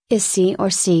Is C or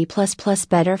C++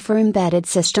 better for embedded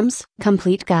systems?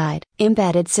 Complete guide.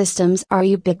 Embedded systems are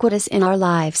ubiquitous in our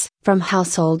lives, from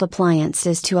household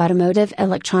appliances to automotive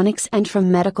electronics and from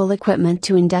medical equipment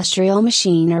to industrial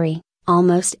machinery.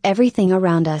 Almost everything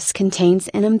around us contains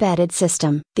an embedded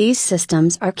system. These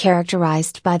systems are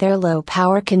characterized by their low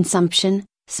power consumption,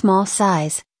 small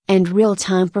size, and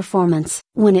real-time performance.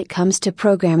 When it comes to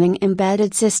programming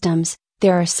embedded systems,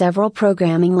 there are several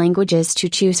programming languages to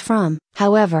choose from.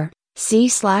 However,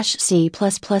 C/C++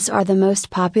 are the most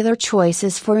popular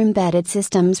choices for embedded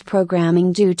systems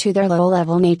programming due to their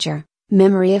low-level nature,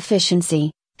 memory efficiency,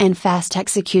 and fast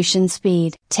execution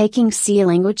speed. Taking C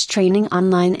language training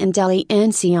online in Delhi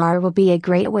NCR will be a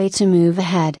great way to move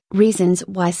ahead. Reasons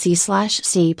why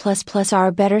C/C++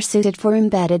 are better suited for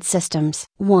embedded systems.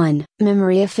 1.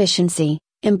 Memory efficiency.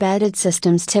 Embedded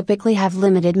systems typically have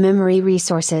limited memory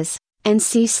resources, and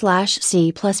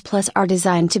C/C++ are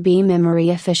designed to be memory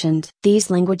efficient.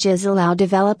 These languages allow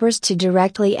developers to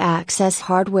directly access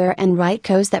hardware and write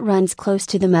code that runs close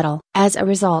to the metal. As a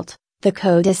result, the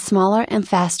code is smaller and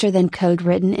faster than code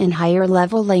written in higher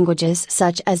level languages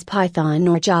such as Python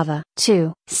or Java.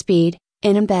 2. Speed.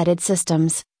 In embedded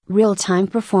systems, real-time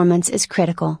performance is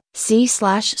critical.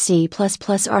 C/C++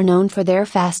 are known for their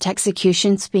fast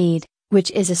execution speed,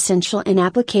 which is essential in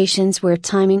applications where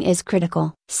timing is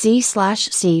critical.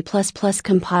 C/C++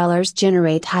 compilers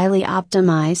generate highly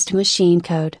optimized machine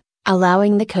code,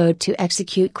 allowing the code to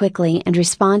execute quickly and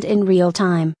respond in real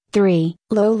time. 3.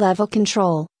 Low-level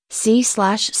control.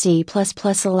 C/C++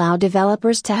 allow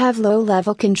developers to have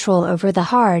low-level control over the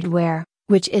hardware,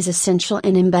 which is essential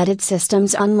in embedded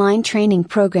systems online training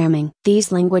programming.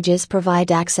 These languages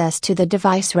provide access to the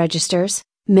device registers,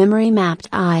 memory-mapped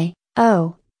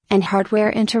I/O, and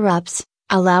hardware interrupts,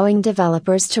 allowing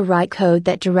developers to write code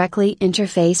that directly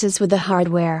interfaces with the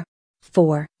hardware.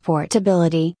 4.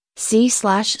 Portability. C/C++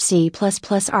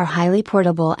 are highly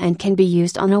portable and can be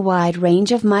used on a wide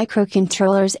range of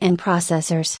microcontrollers and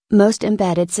processors. Most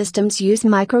embedded systems use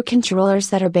microcontrollers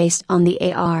that are based on the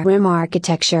ARM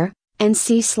architecture, and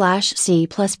C/C++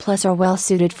 are well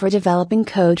suited for developing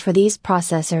code for these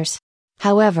processors.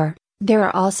 However, there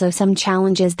are also some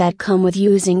challenges that come with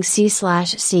using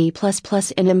C/C++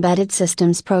 in embedded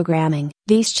systems programming.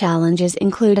 These challenges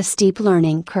include a steep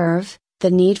learning curve,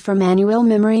 the need for manual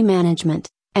memory management,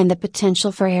 and the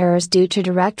potential for errors due to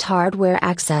direct hardware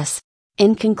access.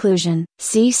 In conclusion,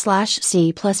 C/C++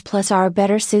 are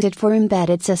better suited for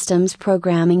embedded systems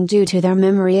programming due to their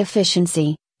memory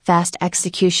efficiency, fast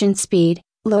execution speed,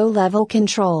 low-level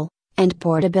control, and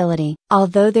portability.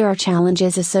 Although there are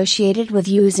challenges associated with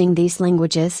using these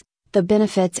languages, the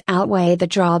benefits outweigh the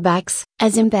drawbacks.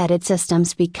 As embedded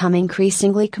systems become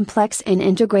increasingly complex and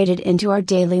integrated into our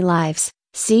daily lives,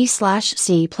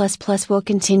 C/C++ will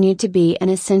continue to be an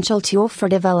essential tool for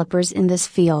developers in this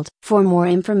field. For more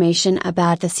information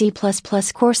about the C++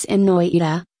 course in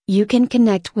Noida, you can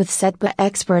connect with SETPA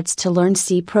experts to learn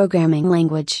C programming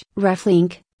language. Ref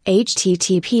link: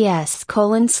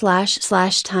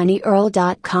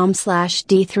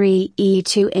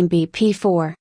 https://tinyurl.com/d3e2mbp4